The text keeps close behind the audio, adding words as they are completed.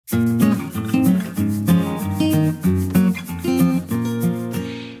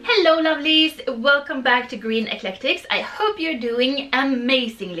beauties, welcome back to Green Eclectics. I hope you're doing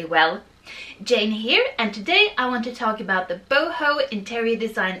amazingly well. Jane here, and today I want to talk about the boho interior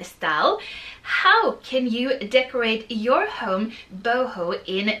design style. How can you decorate your home boho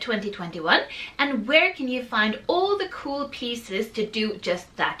in 2021, and where can you find all the cool pieces to do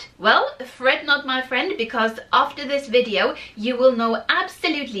just that? Well, fret not my friend, because after this video you will know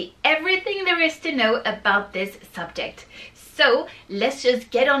absolutely everything there is to know about this subject. So let's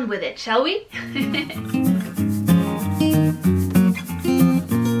just get on with it, shall we?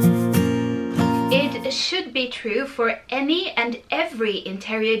 It should be true for any and every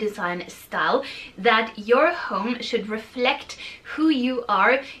interior design style that your home should reflect who you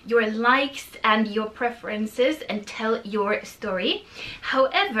are, your likes and your preferences, and tell your story.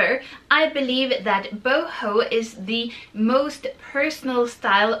 However, I believe that boho is the most personal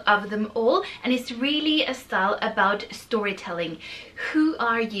style of them all, and it's really a style about storytelling. Who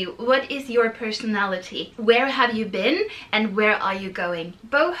are you? What is your personality? Where have you been and where are you going?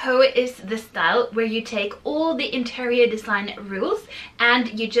 Boho is the style where you take all the interior design rules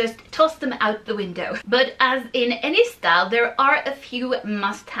and you just toss them out the window. But as in any style, there are a few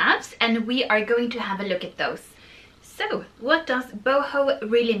must-haves, and we are going to have a look at those. So, what does boho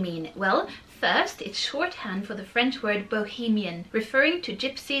really mean? Well, first, it's shorthand for the French word Bohemian, referring to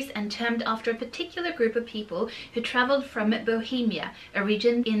gypsies and termed after a particular group of people who traveled from Bohemia, a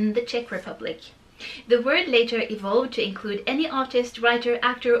region in the Czech Republic. The word later evolved to include any artist, writer,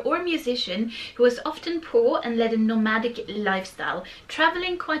 actor or musician who was often poor and led a nomadic lifestyle,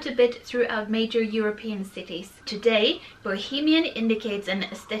 traveling quite a bit throughout major European cities. Today, Bohemian indicates an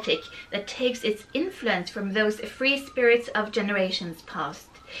aesthetic that takes its influence from those free spirits of generations past.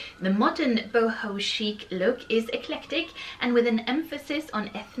 The modern boho chic look is eclectic and with an emphasis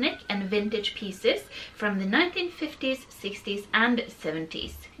on ethnic and vintage pieces from the 1950s, 60s and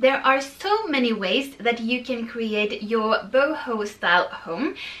 70s. There are so many ways that you can create your boho style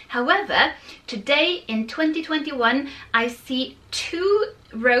home. However, today in 2021 I see two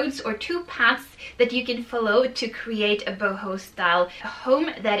roads or two paths that you can follow to create a boho style home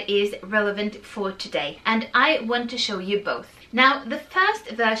that is relevant for today, and I want to show you both. Now, the first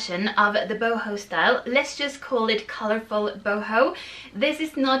version of the boho style, let's just call it Colourful boho. This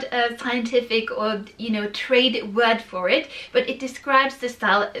is not a scientific or, trade word for it, but it describes the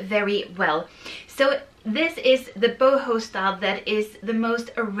style very well. So this is the boho style that is the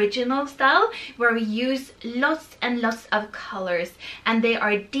most original style, where we use lots and lots of colors, and they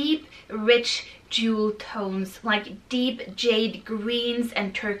are deep, rich jewel tones like deep jade greens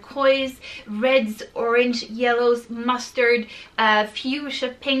and turquoise, reds, orange, yellows, mustard, fuchsia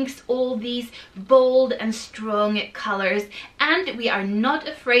pinks, all these bold and strong colors. And we are not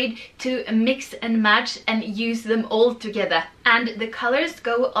afraid to mix and match and use them all together. And the colors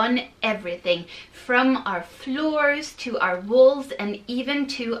go on everything, from our floors to our walls and even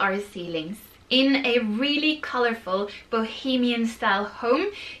to our ceilings. In a really colorful bohemian style home,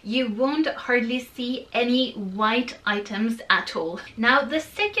 you won't hardly see any white items at all. Now, the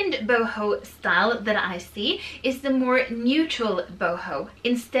second boho style that I see is the more neutral boho.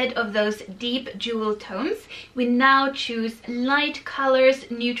 Instead of those deep jewel tones, we now choose light colors,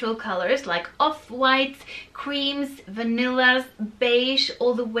 neutral colors like off-whites, creams, vanillas, beige,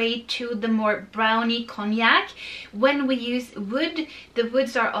 all the way to the more browny cognac. When we use wood, the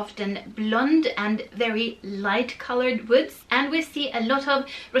woods are often blonde and very light colored woods, and we see a lot of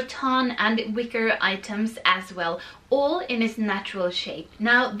rattan and wicker items as well, all in its natural shape.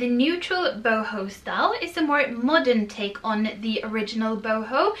 Now, the neutral boho style is a more modern take on the original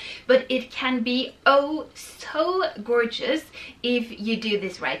boho, but it can be oh so gorgeous if you do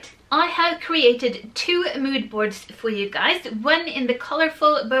this right. I have created two mood boards for you guys, one in the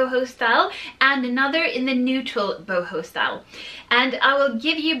colorful boho style and another in the neutral boho style. And I will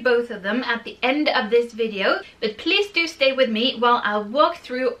give you both of them at the end of this video, but please do stay with me while I walk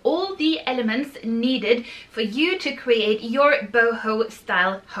through all the elements needed for you to create your boho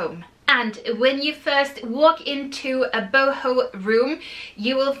style home. And when you first walk into a boho room,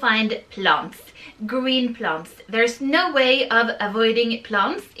 you will find plants. Green plants. There's no way of avoiding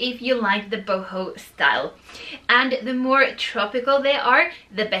plants if you like the boho style. And the more tropical they are,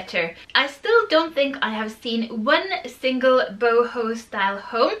 the better. I still don't think I have seen one single boho style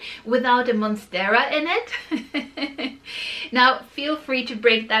home without a monstera in it. Now, feel free to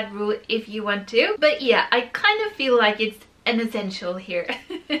break that rule if you want to. But yeah, I kind of feel like it's an essential here.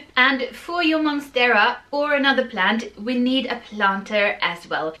 And for your monstera or another plant, we need a planter as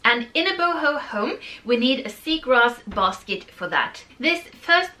well. And in a boho home, we need a seagrass basket for that. This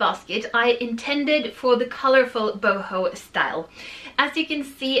first basket I intended for the colorful boho style. As you can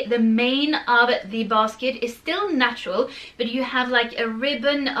see, the main of the basket is still natural, but you have like a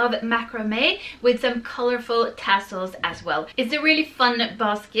ribbon of macrame with some colorful tassels as well. It's a really fun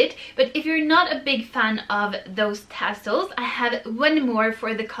basket, but if you're not a big fan of those tassels, I have one more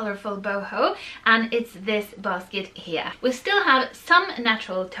for the colorful boho, and it's this basket here. We still have some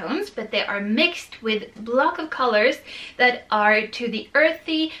natural tones, but they are mixed with block of colors that are to the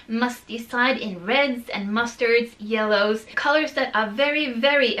earthy, musty side in reds and mustards, yellows, colors that are very,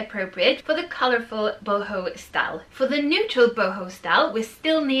 very appropriate for the colorful boho style. For the neutral boho style, we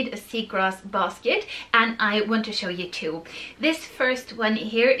still need a seagrass basket, and I want to show you two. This first one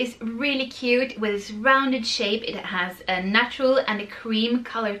here is really cute with its rounded shape. It has a natural and a cream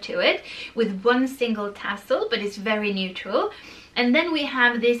color to it with one single tassel, but it's very neutral. And then we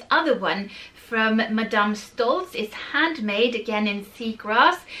have this other one from Madame Stolz. It's handmade, again in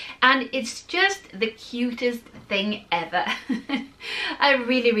seagrass, and it's just the cutest thing ever. I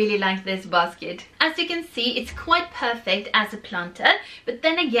really, really like this basket. As you can see, it's quite perfect as a planter, but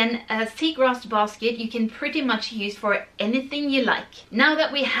then again, a seagrass basket you can pretty much use for anything you like. Now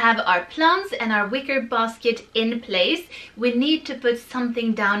that we have our plants and our wicker basket in place, we need to put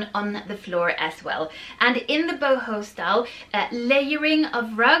something down on the floor as well. And in the boho style, layering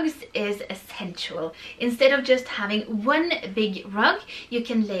of rugs is essential. Instead of just having one big rug, you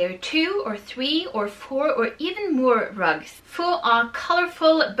can layer 2 or 3 or 4 or even more rugs. For our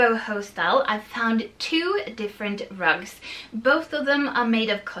colorful boho style, I found 2 different rugs. Both of them are made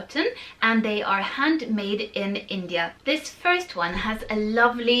of cotton and they are handmade in India. This first one has a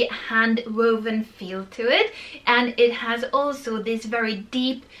lovely hand woven feel to it, and it has also this very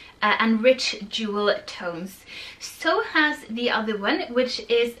deep and rich jewel tones. So has the other one, which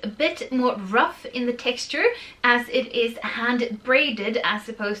is a bit more rough in the texture as it is hand braided as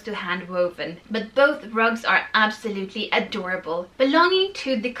opposed to hand woven. But both rugs are absolutely adorable. Belonging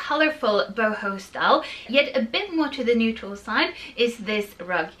to the colorful boho style, yet a bit more to the neutral side, is this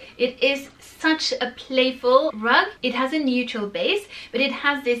rug. It is such a playful rug. It has a neutral base, but it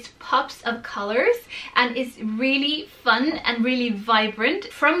has these pops of colors and it's really fun and really vibrant.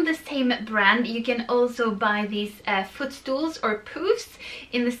 From the same brand, you can also buy these footstools or poofs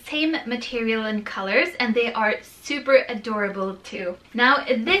in the same material and colors, and they are super adorable too. Now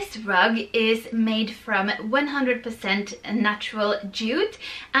this rug is made from 100% natural jute,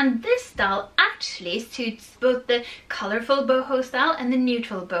 and this style actually suits both the colorful boho style and the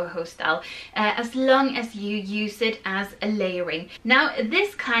neutral boho style, as long as you use it as a layering. Now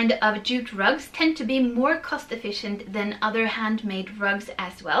this kind of jute rugs tend to be more cost efficient than other handmade rugs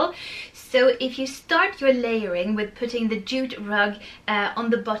as well. So if you start your layering with putting the jute rug on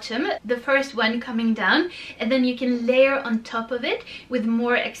the bottom, the first one coming down, and then you can layer on top of it with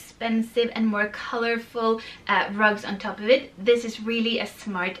more expensive and more colorful rugs on top of it. This is really a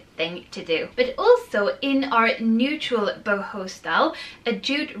smart thing to do. But also in our neutral boho style, a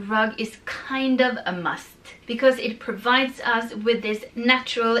jute rug is kind of a must, because it provides us with this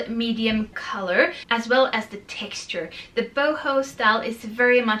natural medium color as well as the texture. The boho style is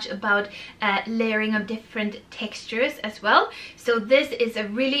very much about layering of different textures as well, so this is a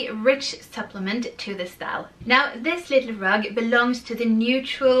really rich supplement to the style. Now this little rug belongs to the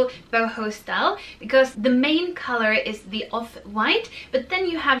neutral boho style because the main color is the off-white, but then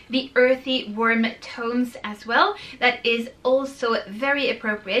you have the earthy warm tones as well. That is also very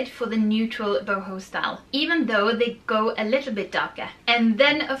appropriate for the neutral boho style, even though they go a little bit darker. And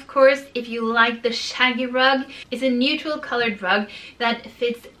then of course, if you like the shaggy rug, it's a neutral colored rug that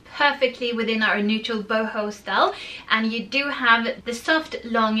fits perfectly within our neutral boho style, and you do have the soft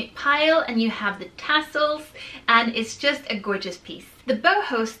long pile and you have the tassels, and it's just a gorgeous piece. The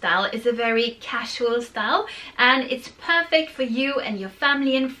boho style is a very casual style, and it's perfect for you and your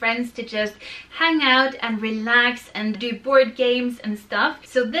family and friends to just hang out and relax and do board games and stuff.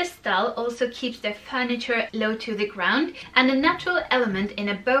 So this style also keeps their furniture low to the ground, and a natural element in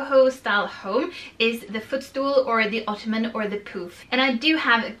a boho style home is the footstool or the ottoman or the poof. And I do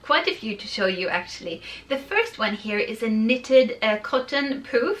have quite a few to show you actually. The first one here is a knitted cotton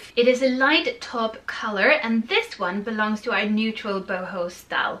poof. It is a light taupe color, and this one belongs to our neutral boho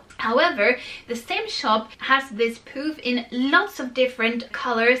style. However, the same shop has this poof in lots of different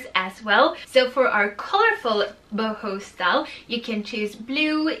colors as well. So for our colorful boho style, you can choose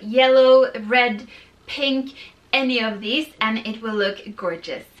blue, yellow, red, pink, any of these and it will look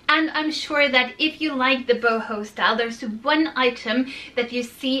gorgeous. And I'm sure that if you like the boho style, there's one item that you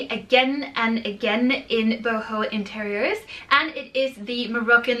see again and again in boho interiors, and it is the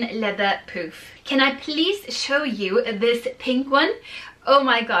Moroccan leather poof. Can I please show you this pink one? Oh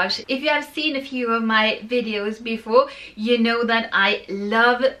my gosh, if you have seen a few of my videos before, you know that I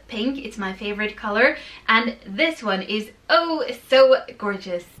love pink. It's my favorite color, and this one is oh so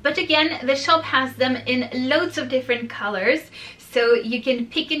gorgeous. But again, the shop has them in loads of different colors, so you can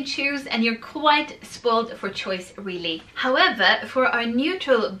pick and choose and you're quite spoiled for choice really. However, for our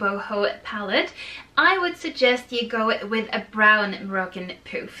neutral boho palette, I would suggest you go with a brown Moroccan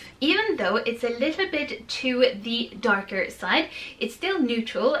poof. Even though it's a little bit to the darker side, it's still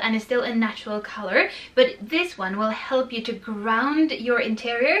neutral and it's still a natural color, but this one will help you to ground your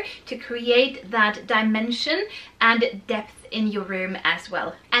interior, to create that dimension and depth in your room as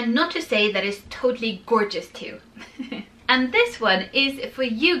well. And not to say that it's totally gorgeous too. And this one is for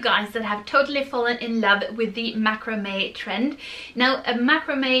you guys that have totally fallen in love with the macrame trend. Now, a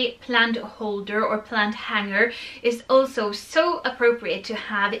macrame plant holder or plant hanger is also so appropriate to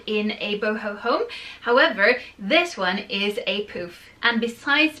have in a boho home. However, this one is a poof. And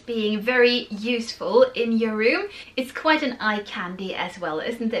besides being very useful in your room, it's quite an eye candy as well,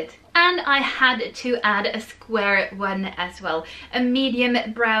 isn't it? And I had to add a square one as well, a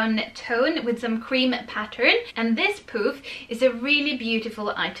medium brown tone with some cream pattern, and this poof is a really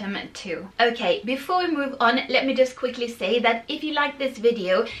beautiful item too. Okay, before we move on, let me just quickly say that if you like this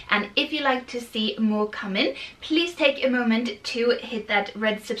video and if you like to see more coming, please take a moment to hit that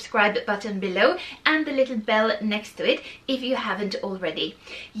red subscribe button below and the little bell next to it if you haven't already.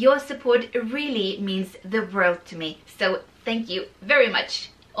 Your support really means the world to me, so thank you very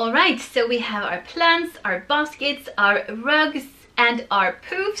much. Alright, so we have our plants, our baskets, our rugs and our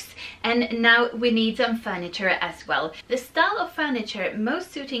poofs, and now we need some furniture as well. The style of furniture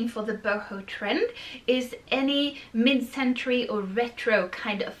most suiting for the boho trend is any mid-century or retro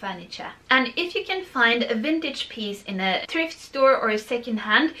kind of furniture. And if you can find a vintage piece in a thrift store or a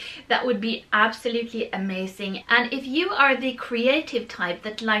second-hand, that would be absolutely amazing. And if you are the creative type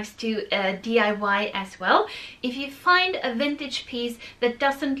that likes to DIY as well, if you find a vintage piece that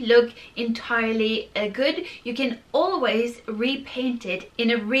doesn't look entirely good, you can always repaint it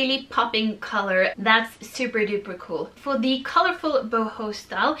in a really popping color. That's super duper cool. For the colorful boho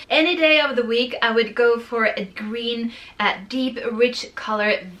style, any day of the week I would go for a green, deep, rich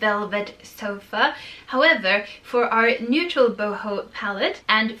color velvet sofa. However, for our neutral boho palette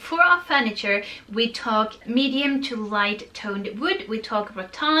and for our furniture, we talk medium to light toned wood, we talk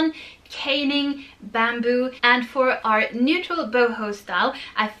rattan, caning, bamboo, and for our neutral boho style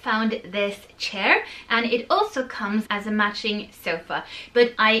I found this chair, and it also comes as a matching sofa,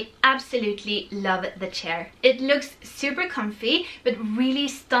 but I absolutely love the chair. It looks super comfy but really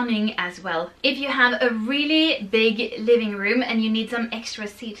stunning as well. If you have a really big living room and you need some extra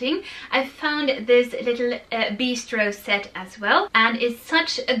seating, I found this little bistro set as well, and it's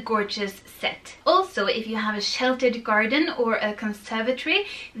such a gorgeous set. Also, if you have a sheltered garden or a conservatory,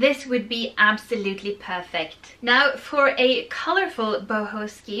 this would be absolutely perfect. Now, for a colorful boho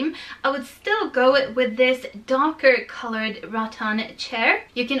scheme, I would still go with this darker colored rattan chair.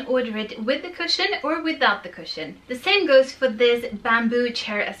 You can order it with the cushion or without the cushion. The same goes for this bamboo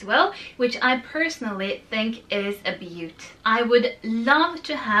chair as well, which I personally think is a beaut. I would love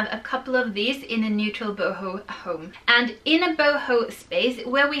to have a couple of these in a neutral boho home. And in a boho space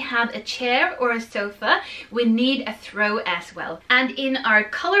where we have a chair or a sofa, we need a throw as well. And in our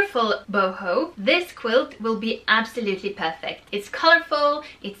colorful boho, this quilt will be absolutely perfect. It's colorful,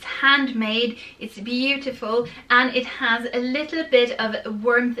 it's handmade, it's beautiful, and it has a little bit of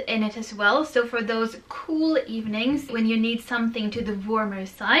warmth in it as well. So for those cool evenings when you need something to the warmer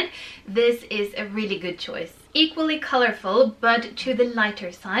side, this is a really good choice. Equally colorful but to the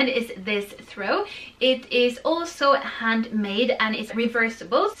lighter side is this throw. It is also handmade and it's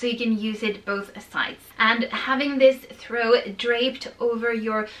reversible, so you can use it both sides. And having this throw draped over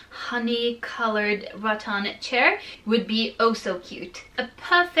your honey colored rattan chair would be oh so cute. A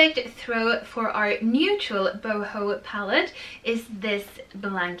perfect throw for our neutral boho palette is this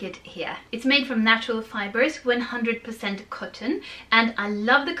blanket here. It's made from natural fibers, 100% cotton, and I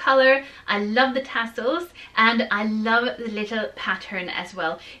love the color, I love the tassels, and I love the little pattern as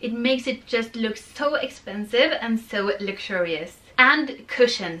well. It makes it just look so expensive and so luxurious. And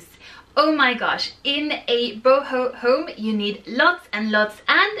cushions. Oh my gosh, in a boho home you need lots and lots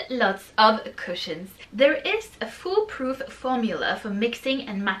and lots of cushions. There is a foolproof formula for mixing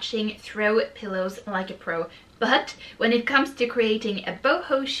and matching throw pillows like a pro. But when it comes to creating a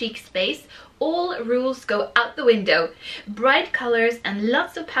boho chic space, all rules go out the window. Bright colors and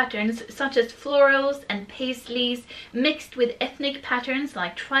lots of patterns such as florals and paisleys mixed with ethnic patterns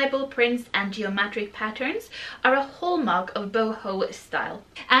like tribal prints and geometric patterns are a hallmark of boho style.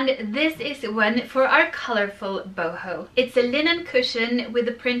 And this is one for our colorful boho. It's a linen cushion with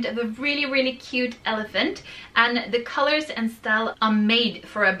the print of a really cute elephant, and the colors and style are made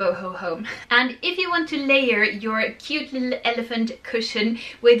for a boho home. And if you want to layer your cute little elephant cushion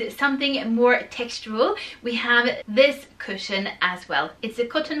with something more textural, we have this cushion as well. It's a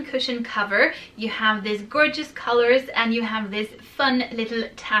cotton cushion cover. You have these gorgeous colors and you have these fun little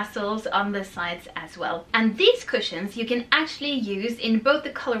tassels on the sides as well. And these cushions you can actually use in both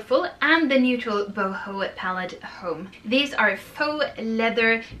the colorful and the neutral boho palette home. These are faux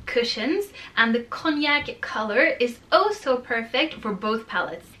leather cushions, and the cognac color is oh so perfect for both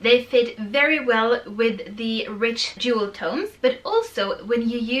palettes. They fit very well with the rich jewel tones, but also when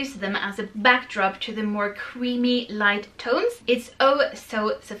you use them as a backdrop to the more creamy light tones, it's oh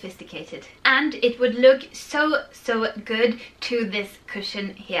so sophisticated. And it would look so good to this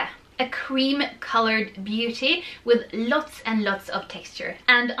cushion here. A cream colored beauty with lots and lots of texture.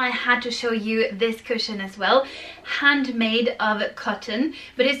 And I had to show you this cushion as well, handmade of cotton,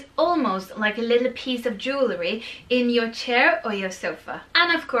 but it's almost like a little piece of jewelry in your chair or your sofa.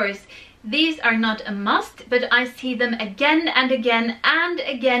 And of course, these are not a must, but I see them again and again and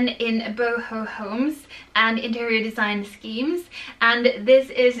again in boho homes and interior design schemes. And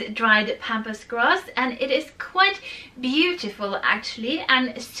this is dried pampas grass, and it is quite beautiful actually,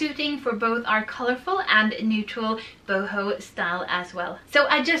 and suiting for both our colorful and neutral boho style as well. So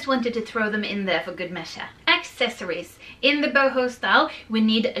I just wanted to throw them in there for good measure. Accessories. In the boho style, we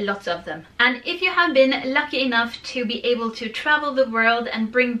need lots of them. And if you have been lucky enough to be able to travel the world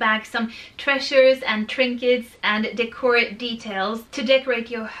and bring back some treasures and trinkets and decor details to decorate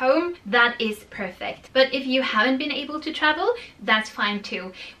your home, that is perfect. But if you haven't been able to travel, that's fine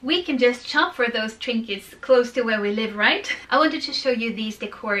too. We can just shop for those trinkets close to where we live, right? I wanted to show you these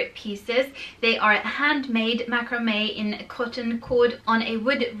decor pieces. They are handmade macrame in cotton cord on a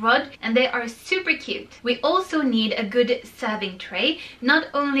wood rod, and they are super cute. We also need a good serving tray, not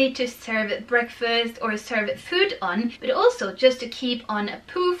only to serve breakfast or serve food on, but also just to keep on a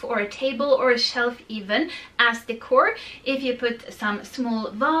poof or a table or a shelf even as decor. If you put some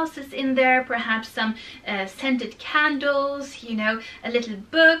small vases in there, perhaps some scented candles, you know, a little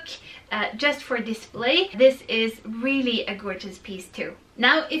book, just for display, this is really a gorgeous piece too.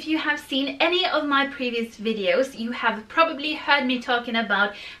 Now, if you have seen any of my previous videos, you have probably heard me talking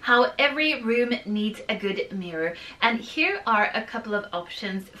about how every room needs a good mirror. And here are a couple of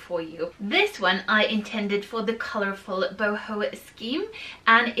options for you. This one I intended for the colorful boho scheme,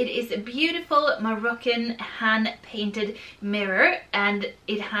 and it is a beautiful Moroccan hand-painted mirror, and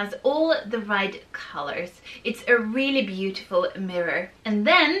it has all the right colors. It's a really beautiful mirror. And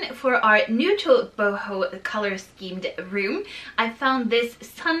then for our neutral boho color schemed room, I found this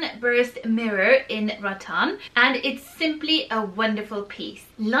sunburst mirror in rattan, and it's simply a wonderful piece.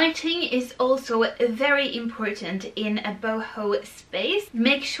 Lighting is also very important in a boho space.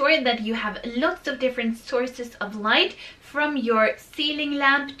 Make sure that you have lots of different sources of light, from your ceiling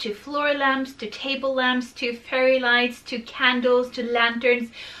lamp to floor lamps to table lamps to fairy lights to candles to lanterns.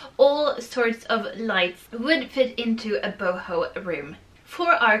 All sorts of lights would fit into a boho room.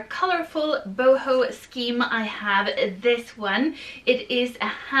 For our colorful boho scheme, I have this one. It is a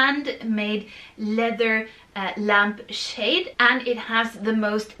handmade leather lamp shade, and it has the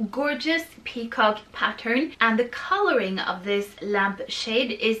most gorgeous peacock pattern, and the coloring of this lamp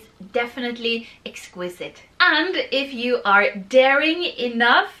shade is definitely exquisite. And if you are daring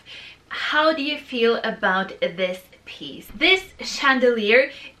enough, how do you feel about this piece? This chandelier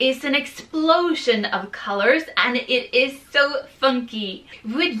is an explosion of colors, and it is so funky.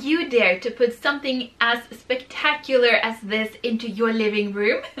 Would you dare to put something as spectacular as this into your living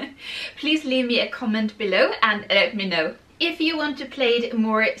room? Please leave me a comment below and let me know. If you want to play it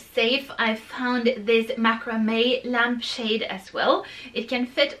more safe, I found this macrame lampshade as well. It can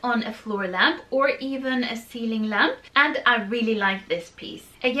fit on a floor lamp or even a ceiling lamp, and I really like this piece.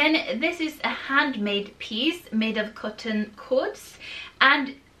 Again, this is a handmade piece made of cotton cords,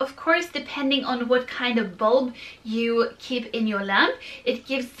 and of course, depending on what kind of bulb you keep in your lamp, it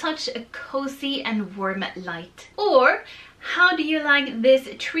gives such a cozy and warm light. Or how do you like this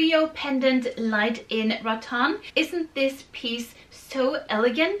trio pendant light in rattan? Isn't this piece so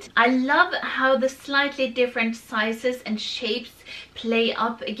elegant? I love how the slightly different sizes and shapes play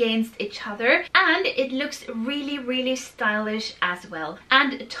up against each other, and it looks really stylish as well.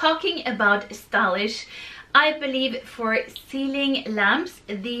 And talking about stylish, I believe for ceiling lamps,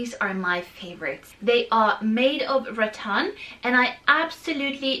 these are my favorites. They are made of rattan, and I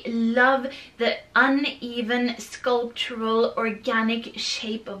absolutely love the uneven sculptural organic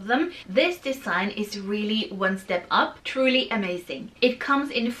shape of them. This design is really one step up, truly amazing. It comes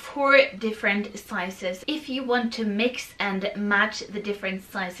in 4 different sizes if you want to mix and match the different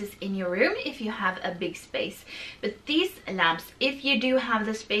sizes in your room if you have a big space. But these lamps, if you do have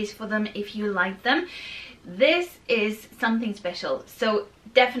the space for them, if you like them, this is something special, so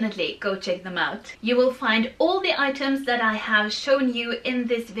definitely go check them out. You will find all the items that I have shown you in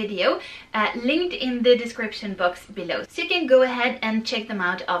this video linked in the description box below, so you can go ahead and check them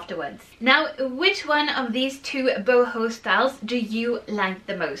out afterwards. Now, which one of these 2 boho styles do you like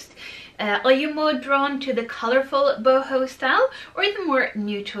the most? Are you more drawn to the colorful boho style or the more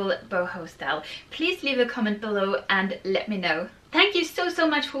neutral boho style? Please leave a comment below and let me know. Thank you so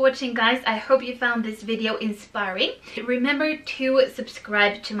much for watching, guys. I hope you found this video inspiring. Remember to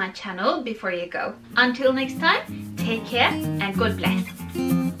subscribe to my channel before you go. Until next time, take care and God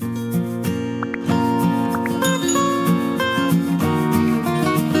bless.